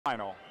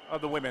Final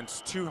of the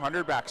women's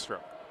 200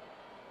 backstroke.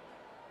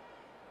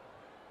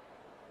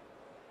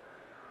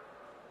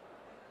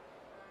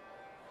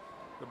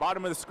 The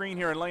bottom of the screen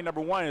here in lane number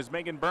 1 is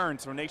Megan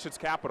Burns from Nation's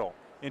Capital.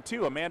 In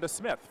 2, Amanda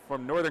Smith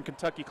from Northern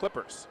Kentucky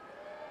Clippers.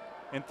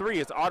 In 3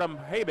 is Autumn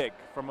Habig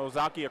from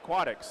Ozaki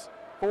Aquatics.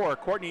 4,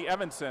 Courtney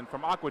Evanson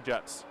from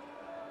Aquajets.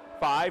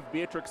 5,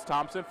 Beatrix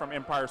Thompson from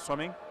Empire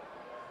Swimming.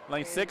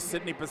 Lane 6,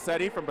 Sydney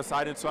Passetti from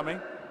Poseidon Swimming.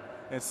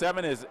 And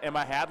 7 is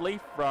Emma Hadley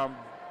from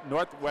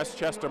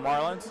Northwestchester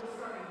Marlins.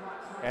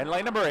 And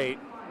lane number 8,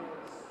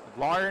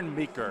 Lauren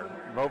Meeker,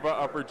 Nova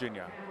of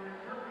Virginia.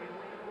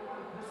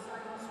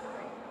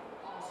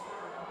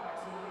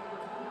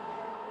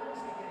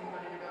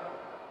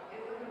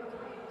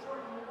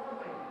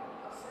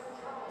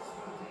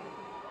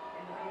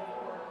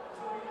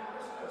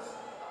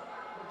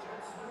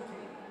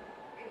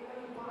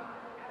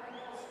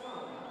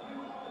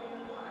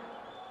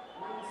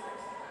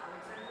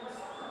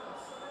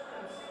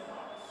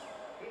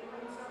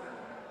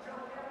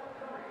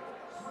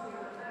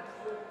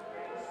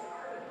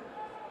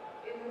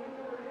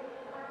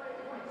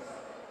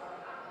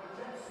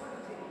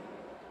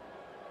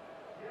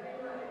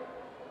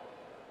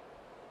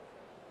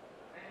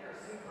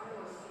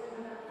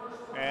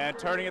 And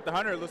turning at the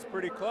 100 looks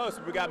pretty close.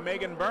 We got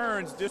Megan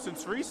Burns,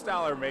 distance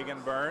freestyler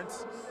Megan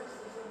Burns.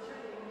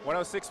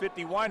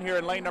 106.51 here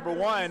in lane number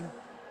 1.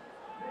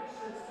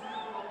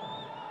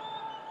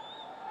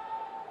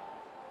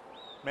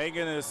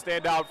 Megan is a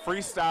standout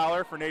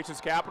freestyler for Nation's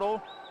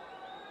Capital.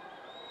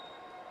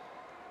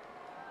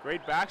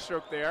 Great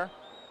backstroke there.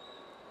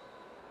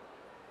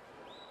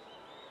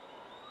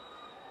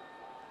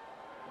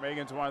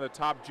 Megan's one of the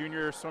top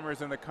junior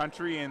swimmers in the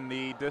country in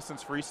the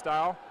distance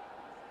freestyle.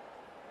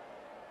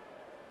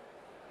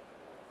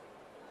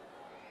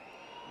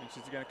 And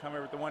she's going to come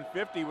over with the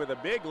 150 with a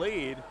big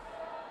lead.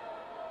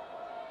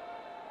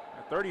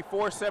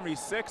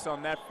 34.76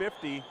 on that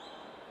 50.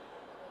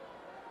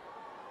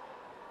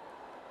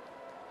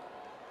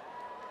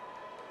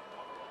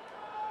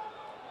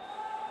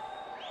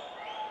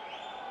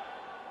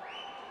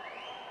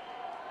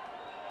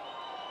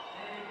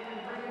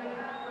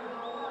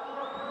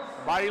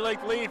 Body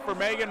length lead for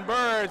Megan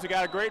Burns. We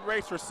got a great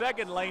race for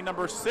second. Lane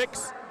number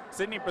 6,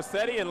 Sydney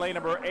Passetti, and lane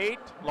number 8,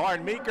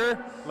 Lauren Meeker.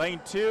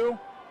 Lane 2,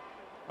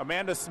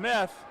 Amanda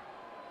Smith.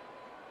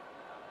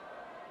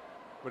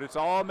 But it's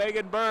all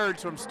Megan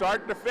Burns from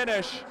start to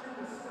finish.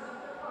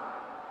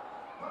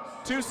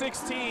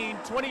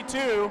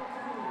 2:16.22.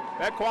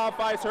 That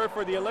qualifies her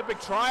for the Olympic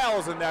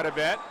trials in that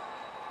event.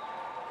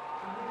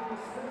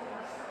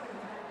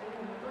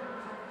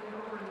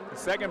 The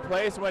second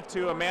place went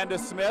to Amanda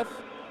Smith,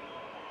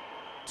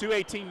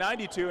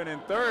 2:18.92, and in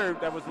third,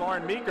 that was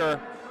Lauren Meeker,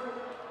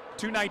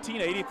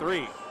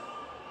 2:19.83.